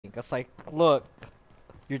giggling. It's like, look,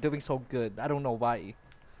 you're doing so good. I don't know why.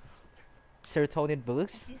 Serotonin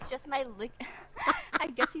boost? He's just my I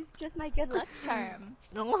guess he's just my good luck charm.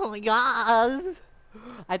 Oh yes!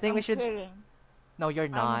 I think we I'm should. kidding. No, you're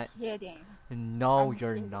I'm not. kidding. No, I'm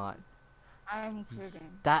you're not. kidding. I'm kidding.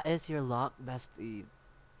 That is your luck, bestie.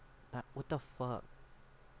 That, what the fuck?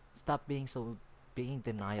 Stop being so being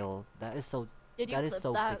denial. That is so. Did you That is clip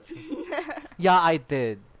so that? bitchy. Yeah, I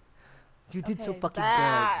did. You did so Okay, fucking good.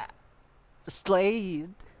 that. Slade.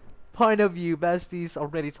 Point of view, bestie's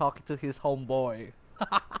already talking to his homeboy.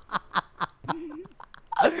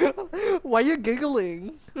 Why you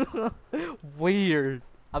giggling? Weird.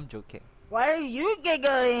 I'm joking. Why are you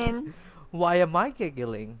giggling? Why am I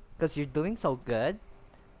giggling? Because you're doing so good?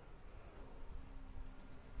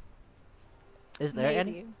 Is there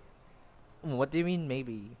any? Maybe. What do you mean,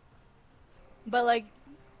 maybe? But like,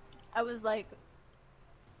 I was like,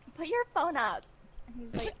 put your phone up. And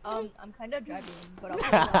he's like, I'm kind of driving, but I'll put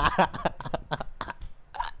it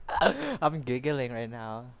up. I'm giggling right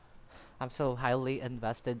now. I'm so highly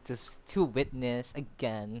invested to witness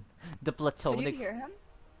again the Could you platonic. hear him?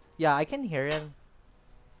 Yeah, I can hear him.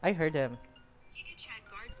 I heard him.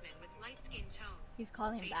 He's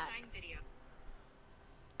calling back.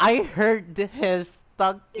 I heard his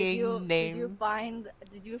fucking Did you name. find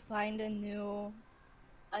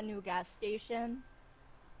a new gas station?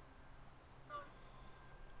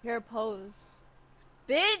 Here, pose.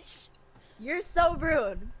 Bitch! You're so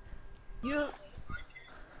rude. You.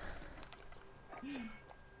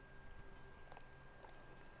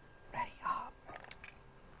 Ready up.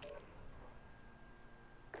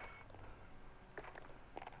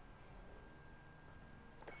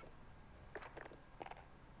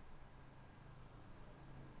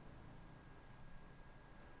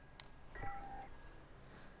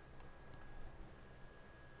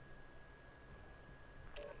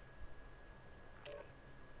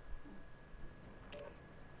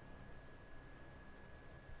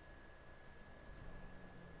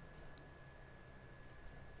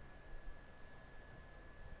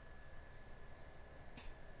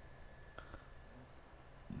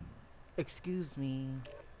 Excuse me.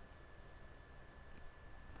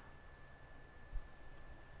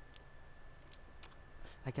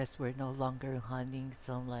 I guess we're no longer hunting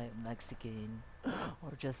some like Mexican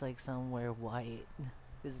or just like somewhere white.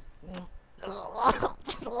 'Cause-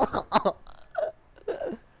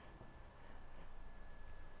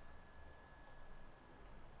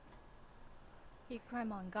 Hate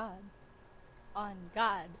crime on God. On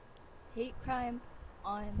God. Hate crime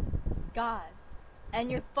on God.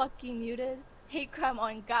 And you're fucking muted. Hate crime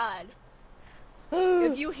on God.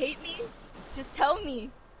 If you hate me, just tell me.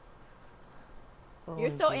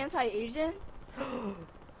 You're so OMG. anti-Asian.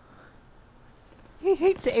 He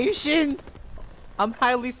hates Asian. I'm You're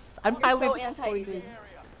highly so disappointed. anti-Asian.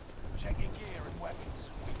 Check your gear and weapons.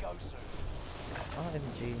 We go soon.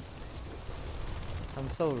 OMG. I'm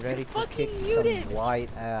so ready to fucking kick muted. some white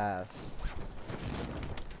ass.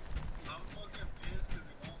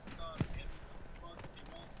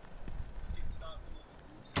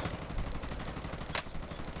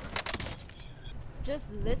 Just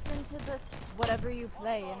listen to the whatever you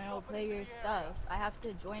play, and it'll play your stuff. I have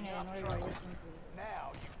to join it in order to listen to it.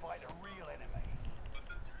 Now you fight a real enemy.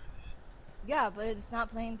 Yeah, but it's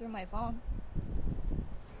not playing through my phone.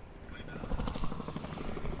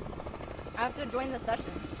 I have to join the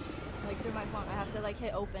session, like through my phone. I have to like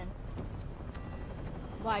hit open.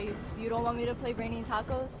 Why, you don't want me to play Raining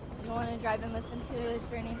Tacos? You don't want to drive and listen to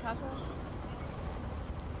It's Raining Tacos?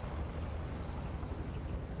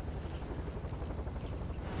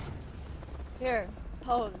 Here,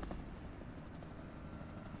 pose.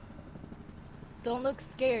 Don't look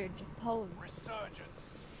scared, just pose. Resurgence.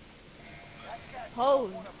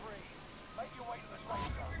 Pose. Make your way to the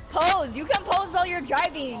safe zone. Pose! You can pose while you're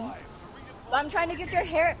driving! But I'm trying to get your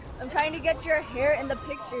hair, in the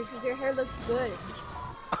picture because your hair looks good.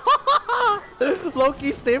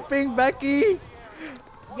 Loki simping Becky.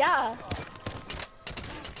 Yeah.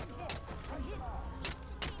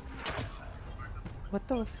 What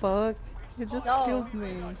the fuck? You just No. killed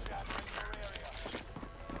me.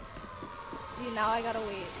 See, now I gotta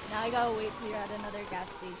wait. Now I gotta wait till you're at another gas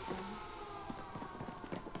station.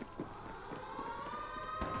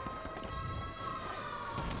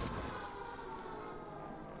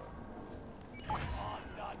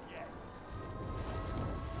 Not yet.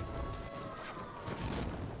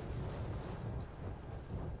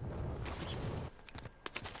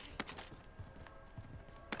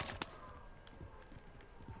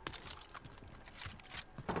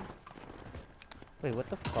 Wait, what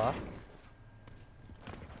the fuck?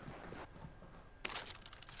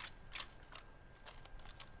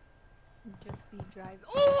 speed drive.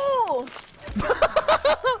 Oh!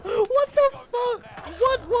 What the fuck?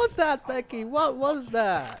 What was that, Becky? What was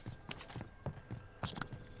that?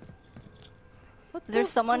 What There's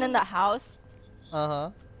someone in the house.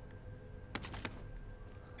 Uh-huh.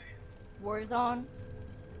 Warzone.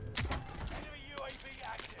 Enemy UAV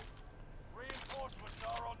active. Reinforcements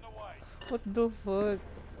are on the way. What the fuck?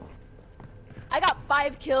 I got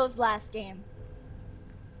 5 kills last game.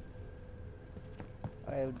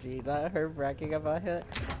 OMG, not her bragging about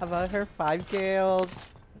her 5 kills.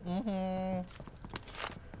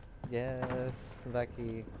 Yes,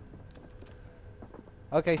 Becky.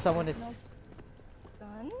 Okay, someone is.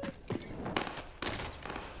 Guns?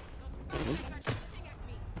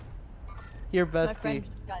 Your My bestie. friend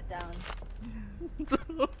just got down.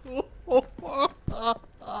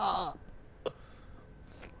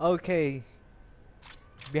 Okay.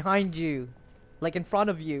 Behind you. Like in front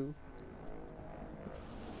of you.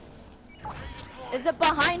 Is it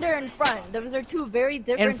behind or in front? Those are two very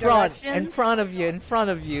different In front. directions. In front of you. In front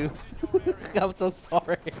of you. I'm so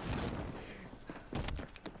sorry.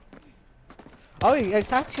 Oh,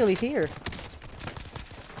 it's actually here.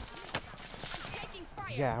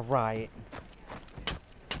 Yeah, right.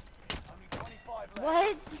 Only 25 left.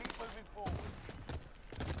 What? Keep moving forward.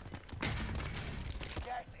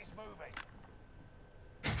 Gas is moving.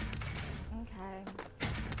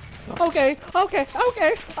 Okay. Okay.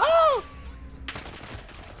 Oh!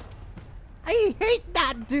 I hate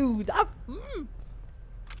that dude. I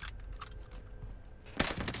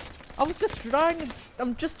was just trying.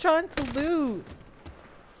 I'm just trying to loot.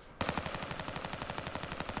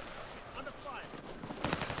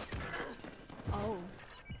 Oh.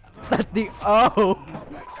 Oh.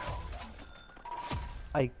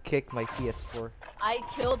 I kicked my PS4. I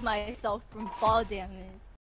killed myself from fall damage.